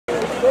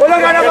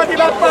Ganapati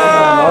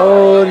Bappa!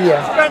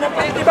 Moria!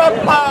 Ganapati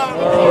Bappa!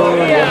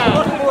 Moria!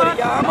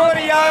 Moria!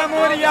 Moria!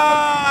 Moria!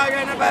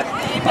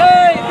 Ganapati!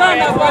 Hey,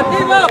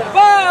 Ganapati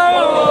Bappa!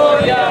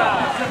 Moria!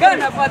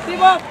 Ganapati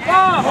Bappa!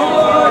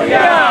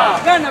 Moria!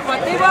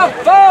 Ganapati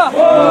Bappa!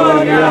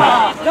 Moria!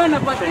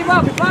 Ganapati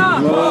Bappa!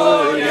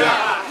 Moria!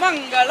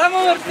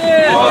 Mangalamurti!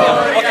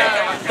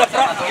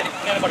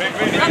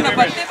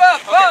 Ganapati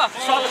Bappa!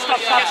 Stop.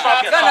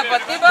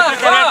 Ganapati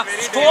Bappa!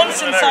 Stones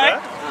inside,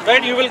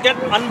 right? You will get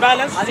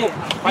unbalanced. Right?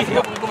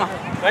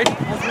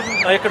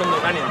 ఇక్కడ ఉంది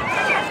కానీ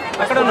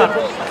అక్కడ ఉన్నారు.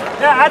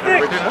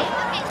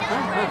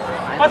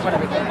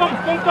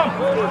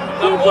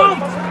 కుంకుమ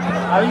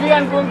అల్వి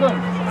అని కుంకుమ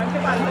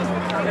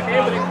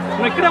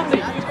ఇక్కడే ఉంది.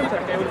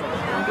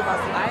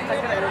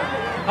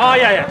 Yeah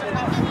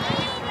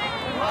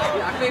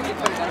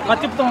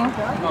తిప్పుతాం.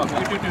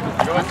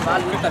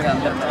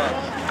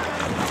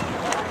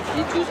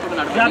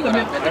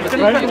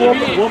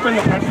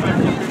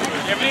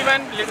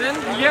 Everyone listen.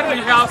 Here we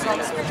have some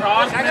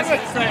sharpness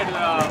inside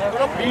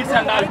beads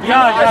and all.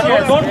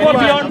 Yeah. Don't go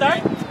beyond that.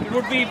 It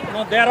would be,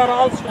 there are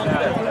all stones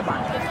there.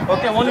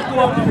 Okay, only 2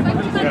 of them.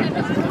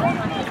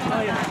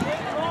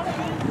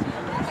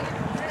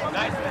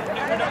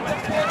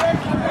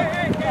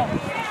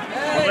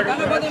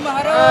 Ganpati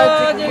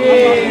महाराज की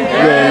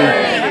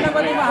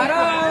गणपति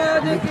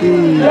महाराज की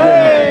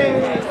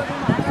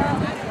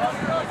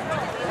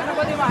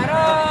गणपति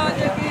महाराज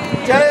की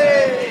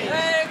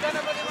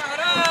गणपति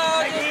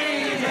महाराज की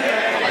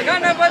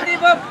गणपति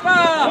बप्पा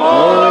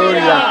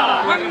मोरया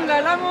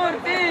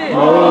मंगलमूर्ति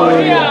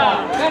मोरया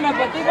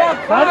गणपति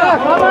बप्पा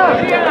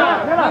मोरया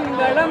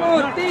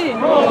मंगलमूर्ति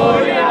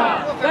मोरया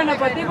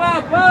गणपति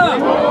बप्पा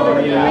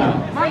मोरया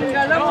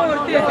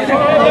मंगलमूर्ति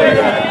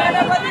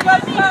गणपति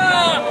बप्पा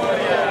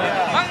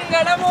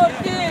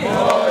मंगलमूर्ति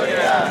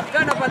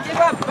गणपति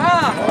बप्पा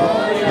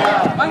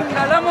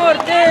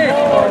मंगलमूर्ति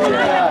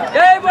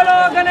जय बोलो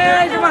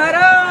गणेश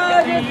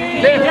महाराज की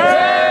जय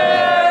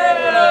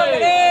बोलो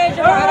गणेश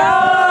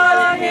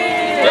महाराज की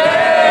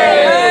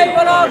जय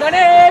बोलो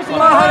गणेश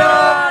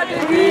महाराज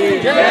की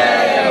जय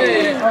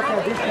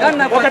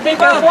गणपति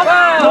बप्पा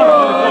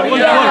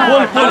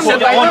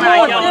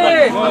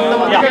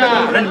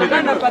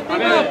गणपति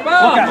बप्पा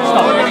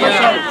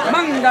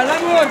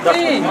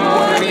मंगलमूर्ति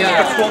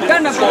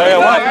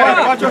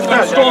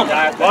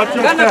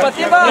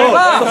गणपति बप्पा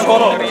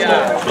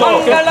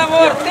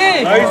मंगलमूर्ति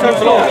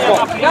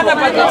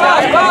गणपति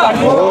बप्पा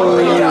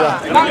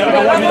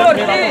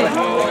मंगलमूर्ति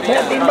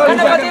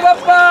गणपति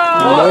बप्पा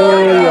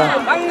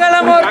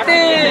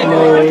मंगलमूर्ति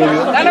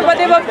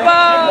गणपति बप्पा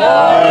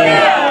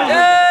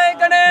जय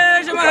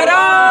गणेश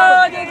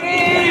महाराज की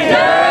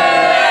जय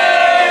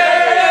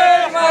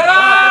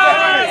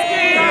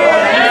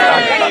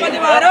गणपति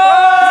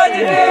महाराज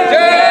की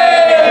जय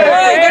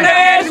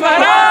गणेश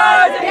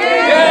महाराज की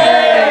जय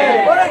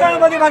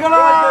गणपति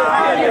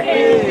भगवान की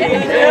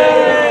जय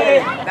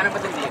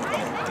गणपति जी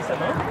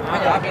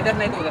आप इधर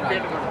नहीं तो उधर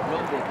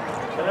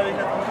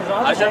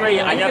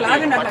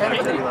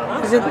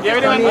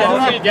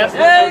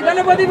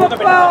गणपति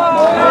बप्पा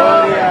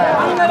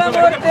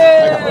मंगलमूर्ति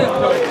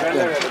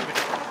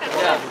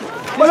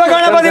बोलो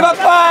Ganpati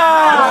Bappa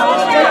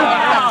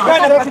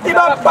Ganpati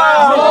Bappa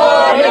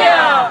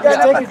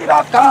Ganpati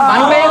Bappa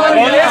one by one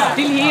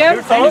still here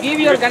and give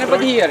your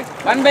Ganapati here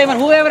one by one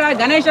whoever are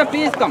Ganesha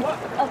please come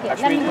Okay,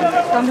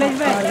 Kamlesh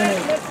bhai,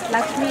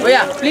 Lakshmi. oh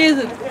yeah please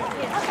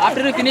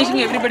after finishing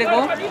everybody go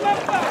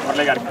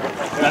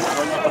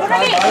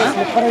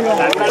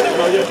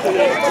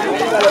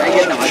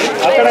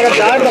అక్కడ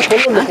జాగ్రత్త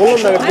ఫుల్ ఉంది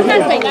I'm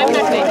not paying.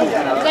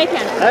 Right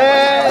hand.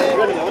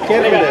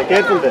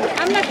 Careful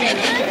I'm not paying.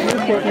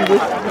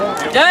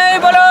 जय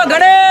बोलो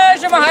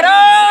गणेश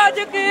महाराज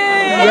की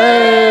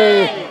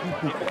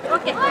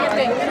Okay.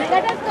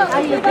 Let us go.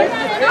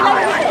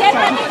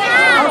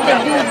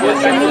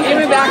 give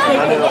me back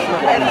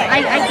I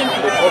can.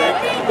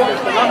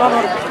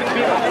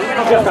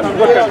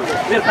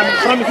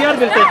 From here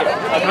we'll take it.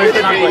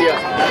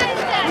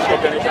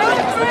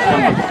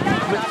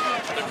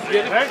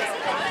 Right?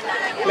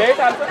 Plate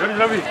also.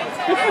 Ravi.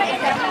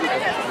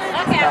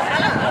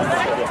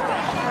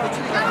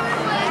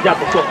 Yeah,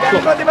 go.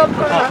 Ganpati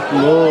Bappa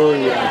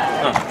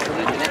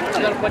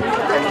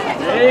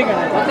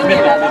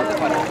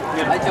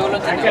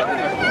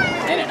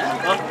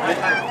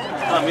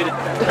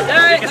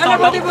जय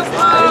Ganpati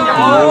Bappa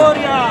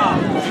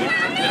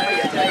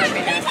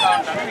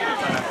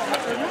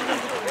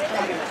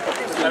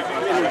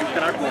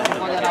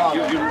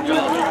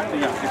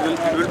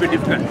It will be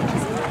difficult.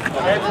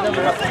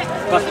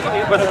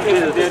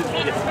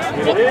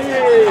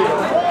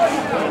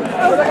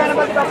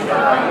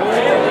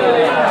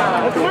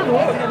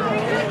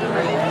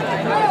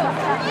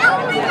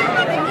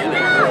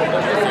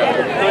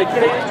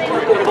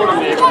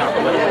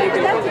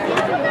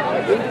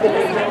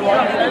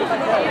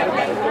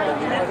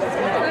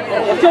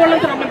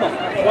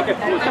 Okay.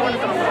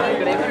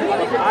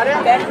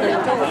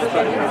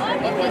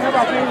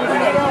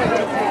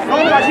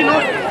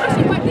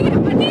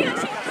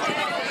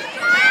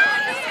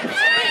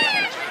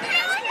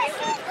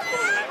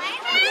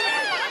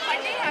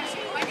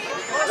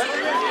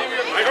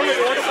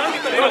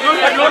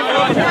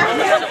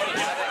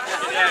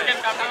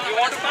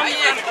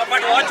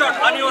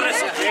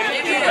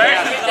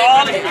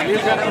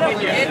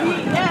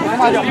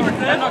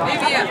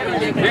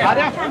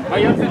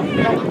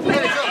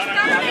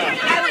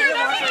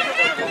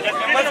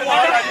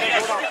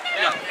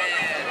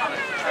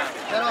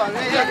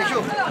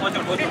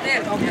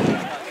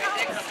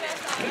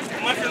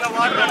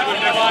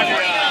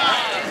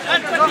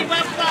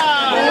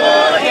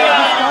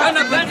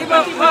 Ganapati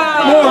Bappa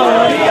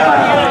Moria.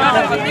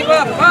 Ganapati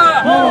Bappa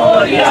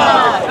Moria.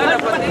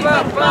 Ganapati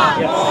Bappa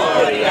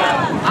Moria.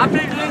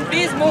 After doing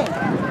this move.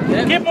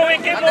 Keep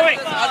moving, keep moving.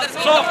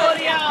 So,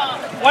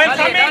 while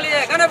coming,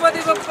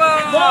 Ganapati Bappa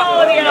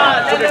Moria.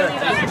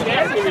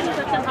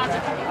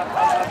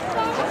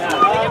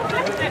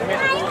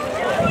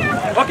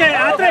 Okay,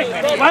 Atrik,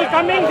 while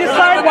coming this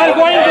side, while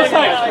going this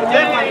side.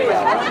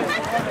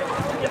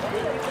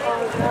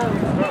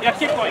 Yeah,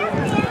 keep going.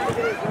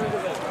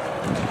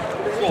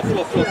 Flow.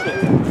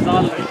 It's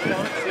all right.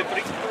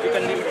 Slippery. You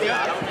can leave it here.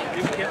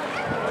 Leave it here.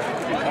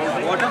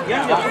 Water?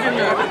 Yeah, put in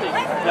there.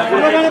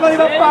 Bolo Ganapati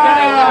Bappa.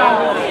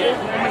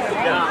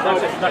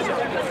 That's it.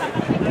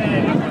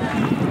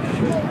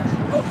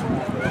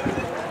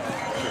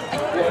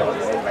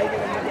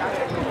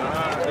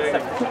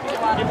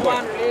 Keep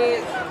on,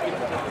 please.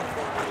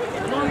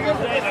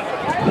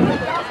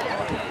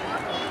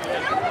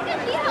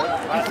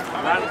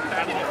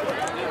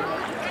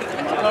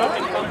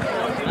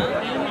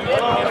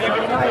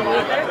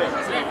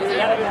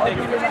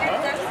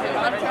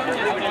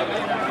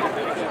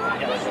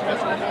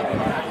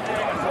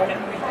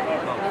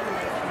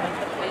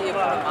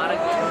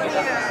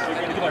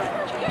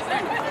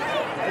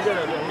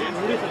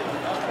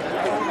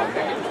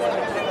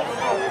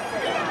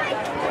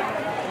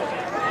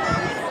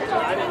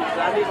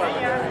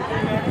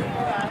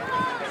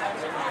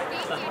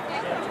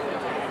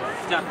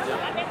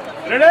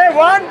 Ready?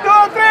 1, 2,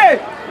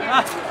 3.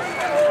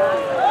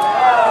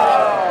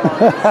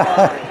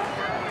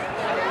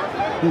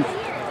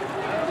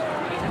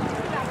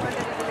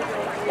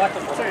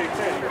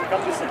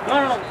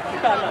 No.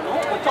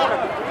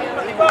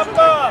 Ganapati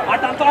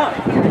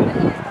Bappa.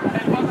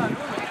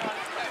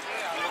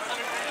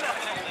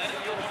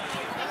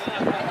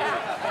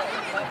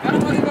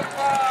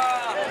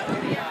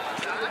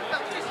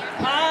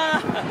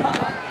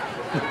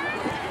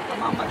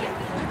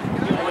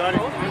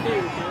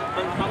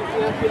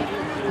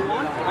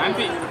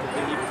 Auntie.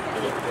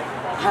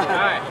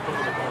 Hi.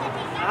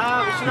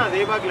 Vishwanath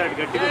ఏ బాగ్లాడు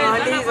గట్టిగా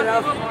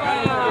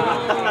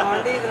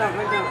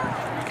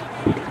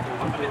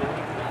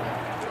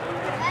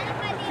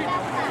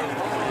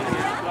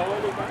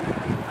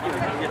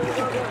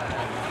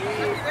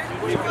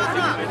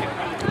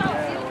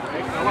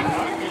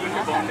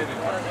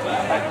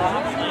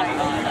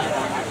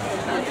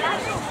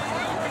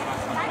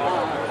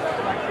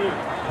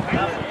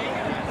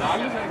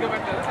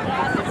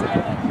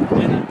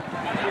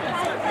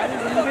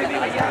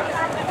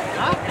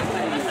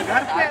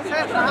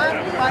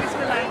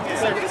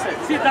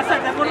See, that's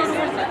it. They're going to do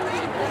it.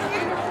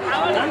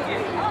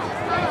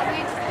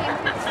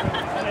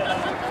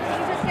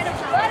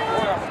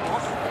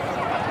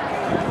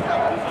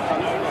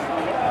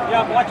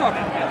 Yeah, watch out.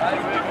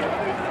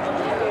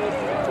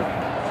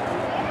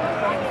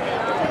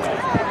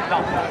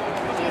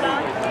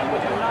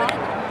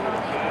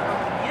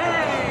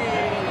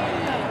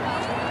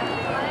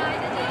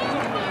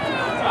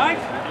 Right?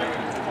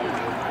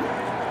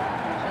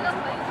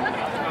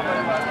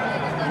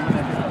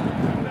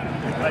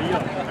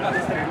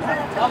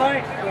 All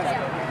right.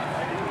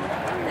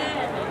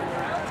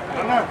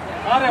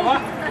 अरे वाह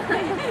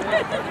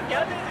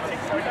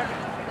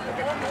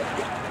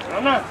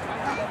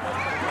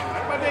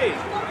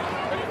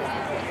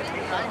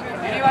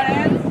Anyone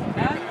else?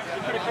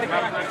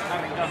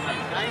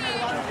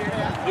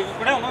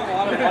 ఇక్కడే ఉన్నాం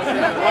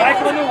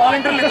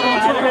వాలంటీర్లు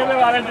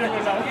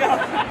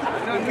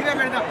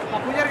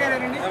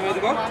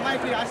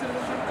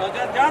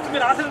Johne's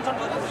మీరు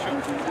ఆశ్రయించండి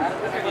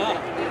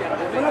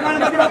Bolo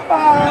Ganapati Bappa.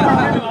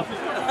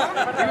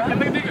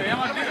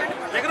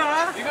 దగ్గర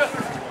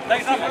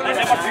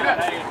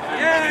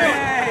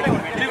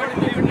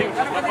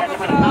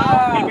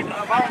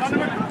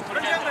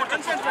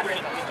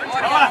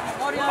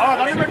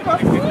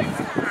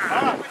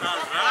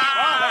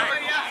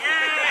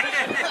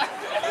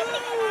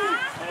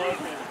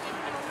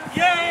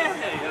Yeah.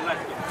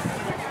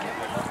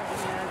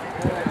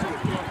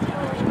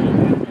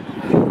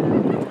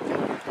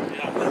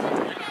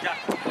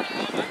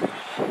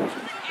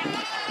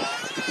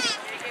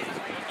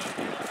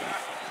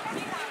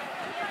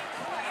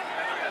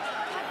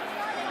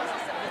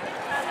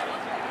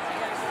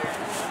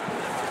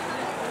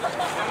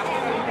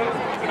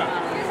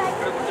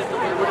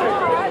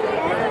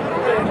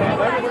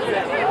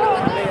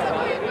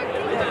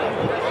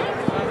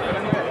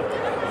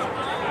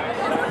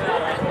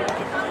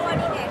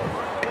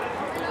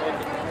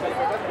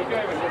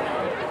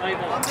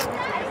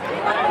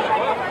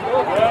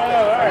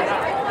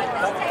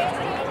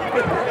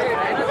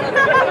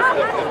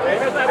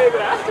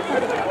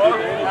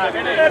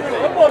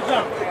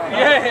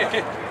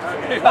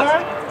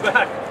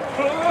 Back.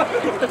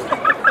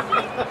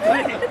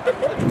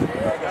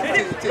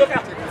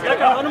 Look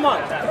at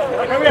Hanuman.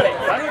 Come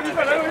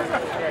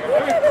here.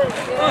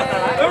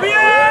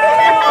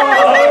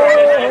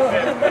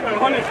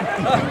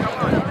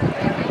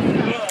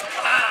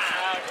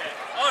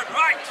 All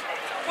right.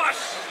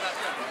 Push.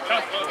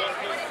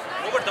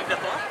 Robert dam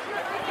jata.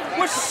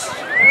 Push.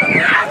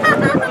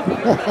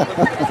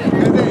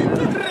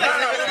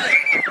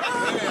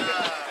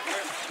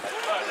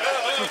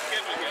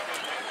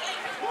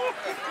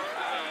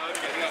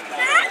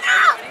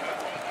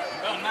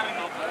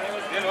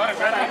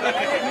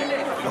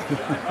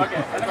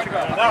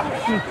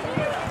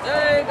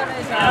 Jai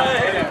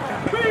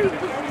Ganesh.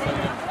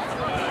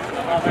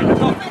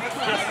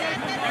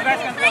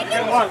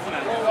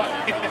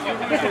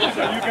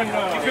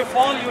 If you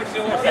fall, you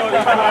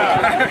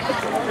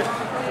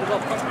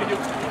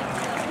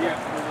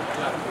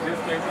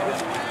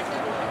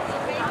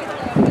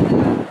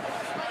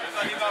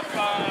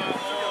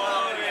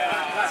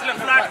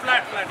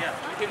flat, yeah.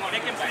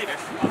 Make him sleep.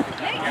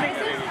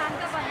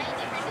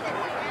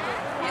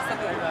 ये सब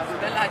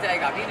कल आ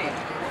जाएगा अभी नहीं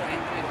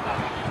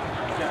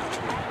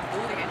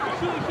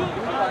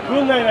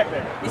Cool नहीं रखते.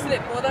 इसलिए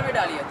पौधा में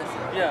डालिए अंदर से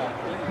Yeah.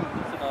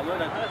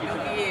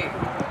 क्योंकि ये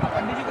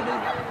पंडित जी को दे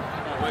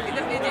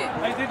इधर लीजिए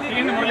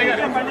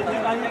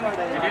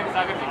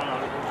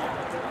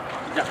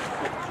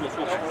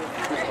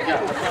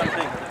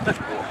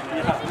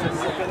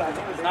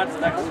That's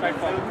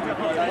straightforward.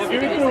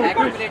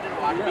 accumulated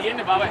water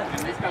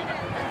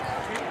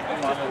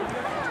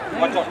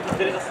Watch out.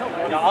 There is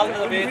a all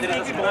the way. There is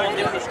a stone.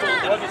 There is a stone.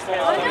 There is a stone.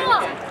 All the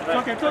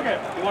way. It's okay.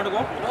 You want to go?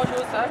 no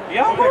shoes sir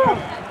Yeah. Okay,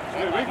 come.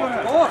 Wait for Of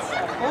her. course.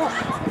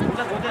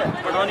 Just go there.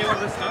 But on your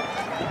this,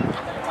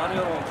 huh? On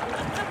your own.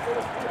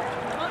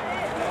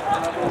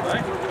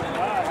 Right?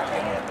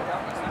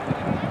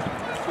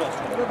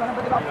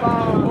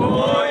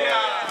 Oh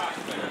yeah.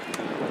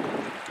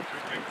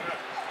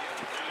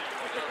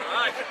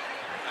 Right.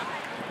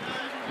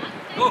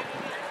 Go.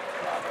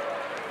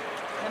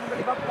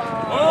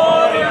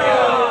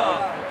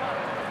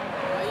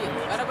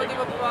 Ganpati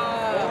Bappa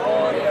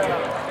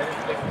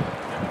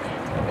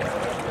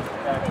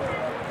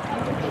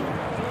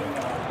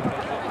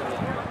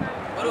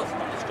बोलो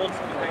Stones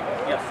behind.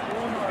 Yes.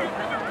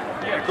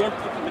 Yeah. Don't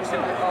mix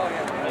it.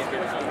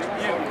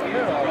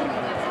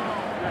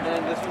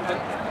 And this one.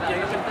 Yeah,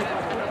 you can take.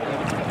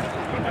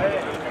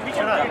 It's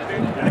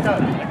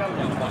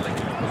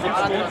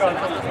not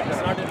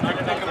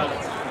a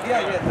balance.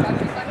 Yeah.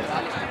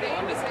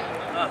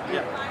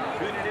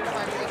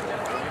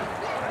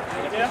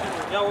 Yeah.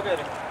 Yeah, okay.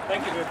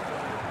 Thank you.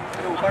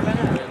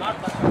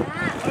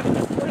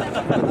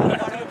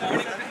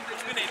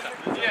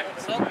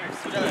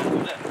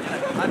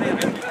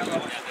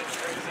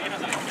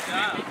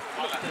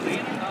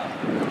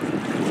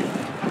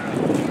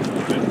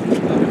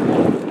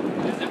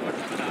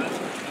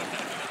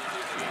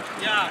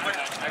 Yeah, but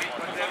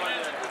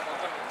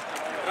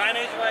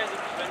drainage wise it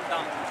went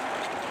down.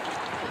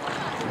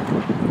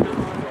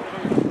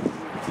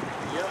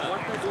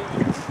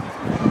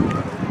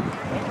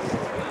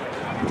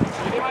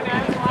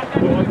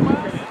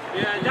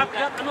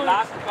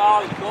 Last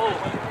call, go.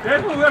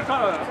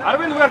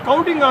 Arvind, we are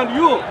counting on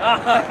you.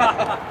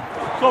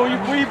 So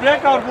if we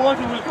break our bones,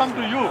 we will come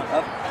to you.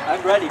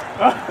 I'm ready.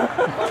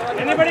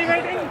 Anybody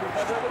waiting?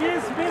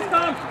 Please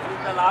come.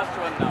 The last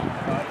one now.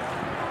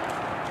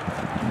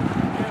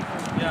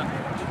 Yeah.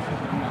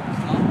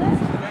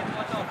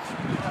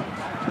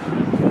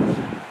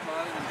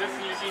 Just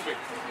little bit.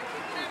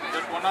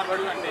 Just one or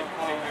two and then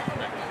take it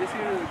back.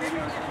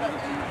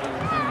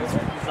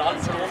 It's all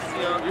stones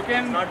here. You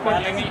can not put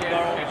balancing any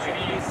down. any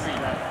tree.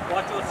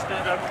 Watch your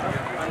step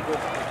and go.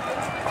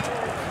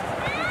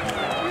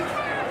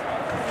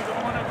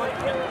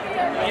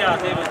 Yeah,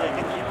 they will.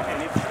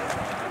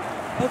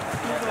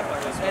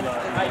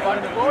 I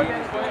want to go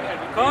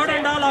ahead. Curd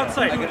and all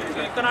outside. You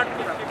cannot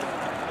keep it.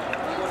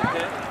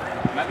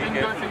 Nothing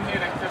goes in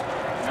here except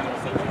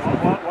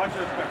Watch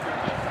your step.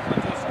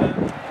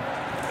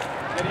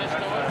 there is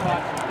no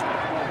water.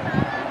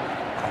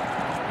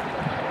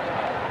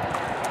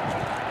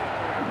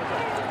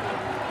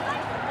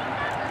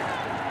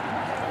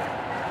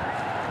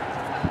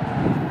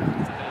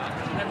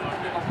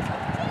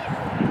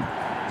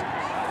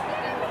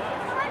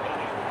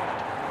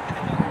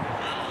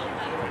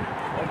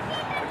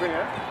 Okay,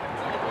 yeah?